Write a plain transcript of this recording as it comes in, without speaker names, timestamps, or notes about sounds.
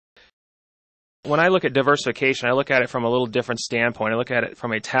When I look at diversification, I look at it from a little different standpoint. I look at it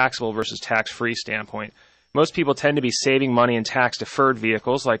from a taxable versus tax-free standpoint. Most people tend to be saving money in tax-deferred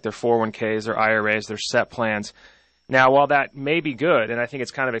vehicles like their 401ks, their IRAs, their SEP plans. Now, while that may be good, and I think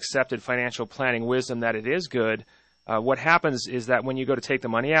it's kind of accepted financial planning wisdom that it is good, what happens is that when you go to take the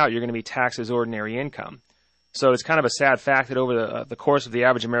money out, you're going to be taxed as ordinary income. So it's kind of a sad fact that over the course of the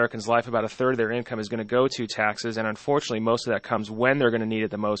average American's life, about a third of their income is going to go to taxes, and unfortunately, most of that comes when they're going to need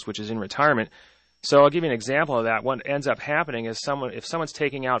it the most, which is in retirement. So I'll give you an example of that. What ends up happening is if someone's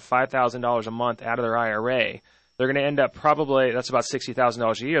taking out $5,000 a month out of their IRA, they're going to end up that's about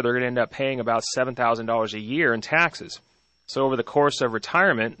 $60,000 a year. They're going to end up paying about $7,000 a year in taxes. So over the course of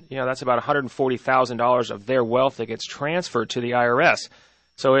retirement, that's about $140,000 of their wealth that gets transferred to the IRS.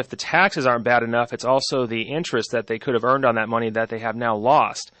 So if the taxes aren't bad enough, it's also the interest that they could have earned on that money that they have now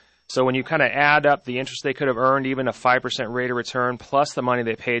lost. So when you kind of add up the interest they could have earned, even a 5% rate of return, plus the money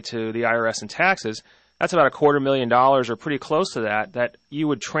they paid to the IRS in taxes, that's about $250,000 or pretty close to that you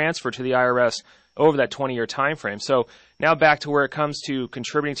would transfer to the IRS over that 20-year time frame. So now back to where it comes to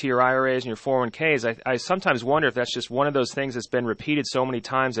contributing to your IRAs and your 401ks, I sometimes wonder if that's just one of those things that's been repeated so many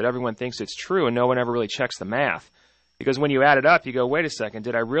times that everyone thinks it's true and no one ever really checks the math. Because when you add it up, you go, wait a second,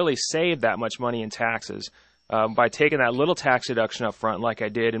 did I really save that much money in taxes by taking that little tax deduction up front like I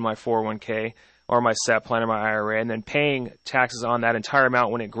did in my 401k or my SEP plan or my IRA and then paying taxes on that entire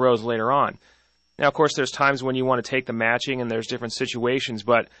amount when it grows later on? Now, of course, there's times when you want to take the matching and there's different situations,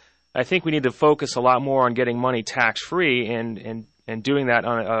 but I think we need to focus a lot more on getting money tax-free and doing that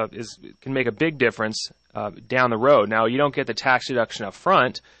can make a big difference down the road. Now, you don't get the tax deduction up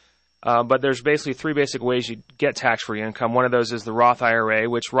front, but there's basically three basic ways you get tax-free income. One of those is the Roth IRA,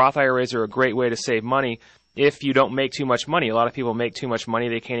 which Roth IRAs are a great way to save money if you don't make too much money. A lot of people make too much money.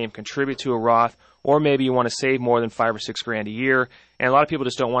 They can't even contribute to a Roth, or maybe you want to save more than $5,000 or $6,000 a year. And a lot of people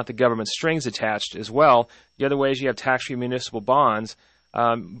just don't want the government strings attached as well. The other way is you have tax-free municipal bonds.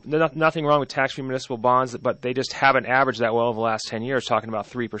 Nothing wrong with tax-free municipal bonds, but they just haven't averaged that well over the last 10 years, talking about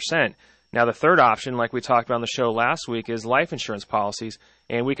 3%. Now, the third option, like we talked about on the show last week, is life insurance policies,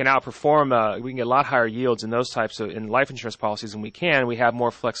 and we can outperform. We can get a lot higher yields in those types of life insurance policies than we can. We have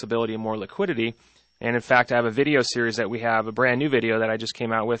more flexibility and more liquidity. And in fact, I have a video series that we have, a brand new video that I just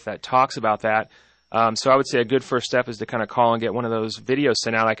came out with that talks about that. So I would say a good first step is to kind of call and get one of those videos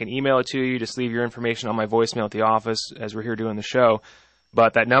sent out. I can email it to you. Just leave your information on my voicemail at the office as we're here doing the show.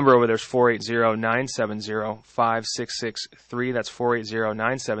 But that number over there is 480-970-5663. That's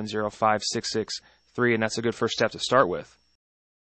 480-970-5663, and that's a good first step to start with.